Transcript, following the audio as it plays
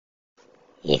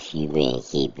if you've been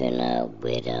keeping up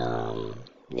with the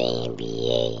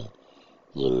NBA,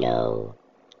 you know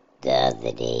the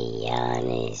other day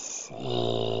Giannis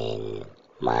and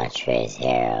Montrezl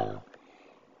Harrell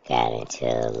got into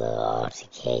a little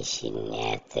altercation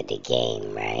after the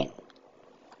game, right?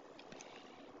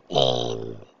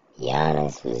 And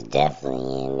Giannis was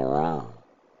definitely in the wrong,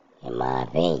 in my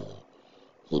opinion.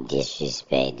 He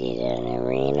disrespected an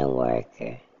arena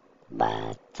worker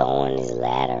by throwing his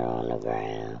ladder on the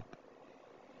ground.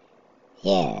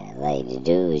 Yeah, like the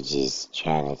dude was just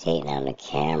trying to take down the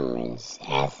cameras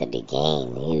after the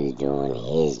game. He was doing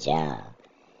his job.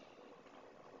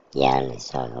 Giannis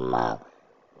talking about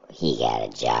he got a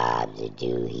job to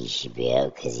do. He should be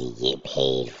up because he get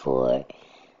paid for it.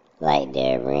 Like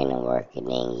the arena worker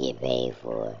didn't get paid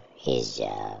for his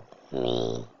job. I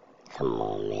mean, come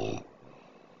on, man.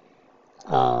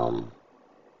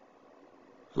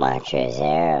 Montrezl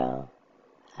Harrell,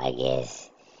 I guess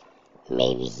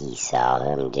maybe he saw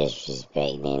him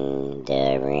disrespecting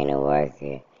the arena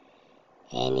worker,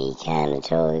 and he kind of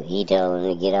told him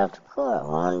to get off the court.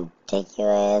 Why don't you take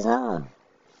your ass home?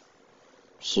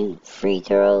 Shoot free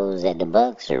throws at the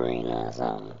Bucks arena or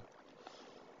something.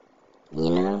 You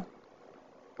know?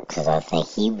 Because I think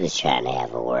he was trying to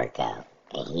have a workout,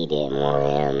 and he didn't want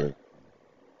him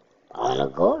on the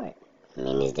court. I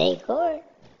mean, it's their court.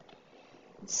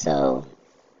 So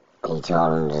he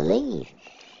told him to leave.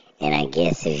 And I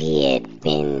guess if he had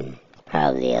been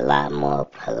probably a lot more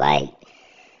polite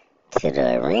to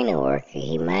the arena worker,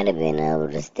 he might have been able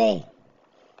to stay.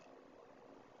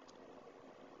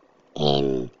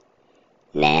 And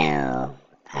now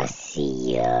I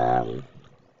see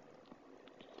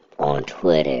on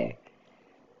Twitter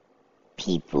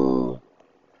people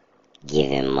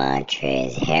giving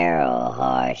Montrezl Harrell a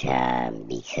hard time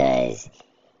because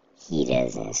he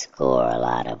doesn't score a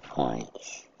lot of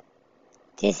points.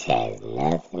 This has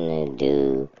nothing to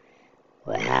do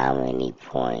with how many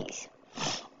points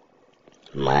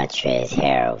Montrezl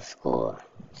Harrell scored.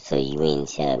 So you mean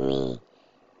to tell me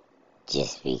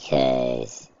just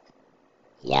because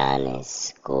Giannis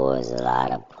scores a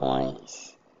lot of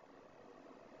points,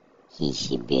 he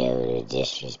should be able to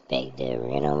disrespect the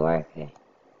arena worker?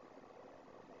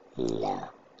 No,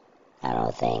 I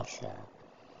don't think so.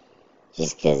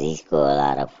 Just because he scored a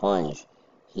lot of points,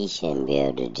 he shouldn't be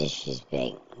able to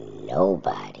disrespect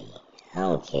nobody. I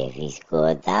don't care if he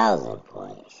scored 1,000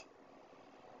 points.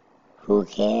 Who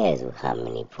cares how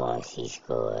many points he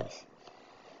scores?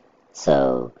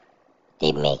 So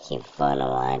they making fun of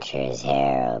Montrezl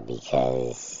Harrell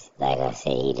because, like I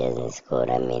said, he doesn't score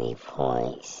that many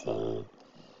points, and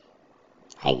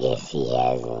I guess he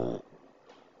hasn't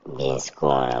been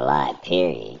scoring a lot,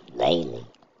 period, lately.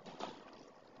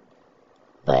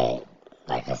 But,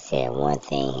 like I said, one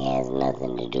thing has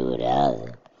nothing to do with the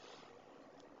other.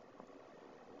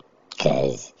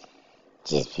 Because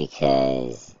just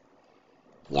because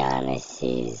Giannis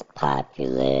is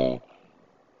popular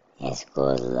and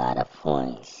scores a lot of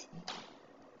points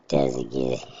doesn't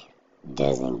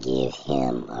give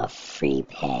him a free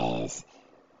pass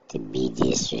to be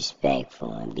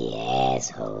disrespectful and be an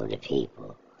asshole to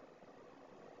people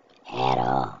at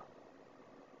all.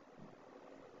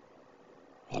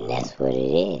 And that's what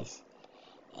it is.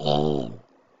 And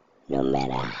no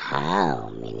matter how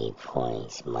many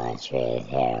points Montrezl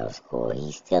Harrell scored,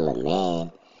 he's still a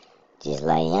man, just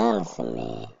like Giannis a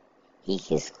man. He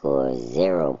could score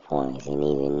 0 points and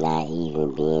even not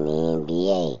even be in the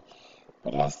NBA,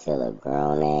 but that's still a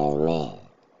grown-ass man.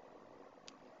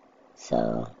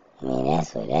 So, I mean,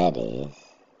 that's what that is.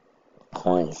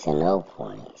 Points or no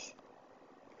points.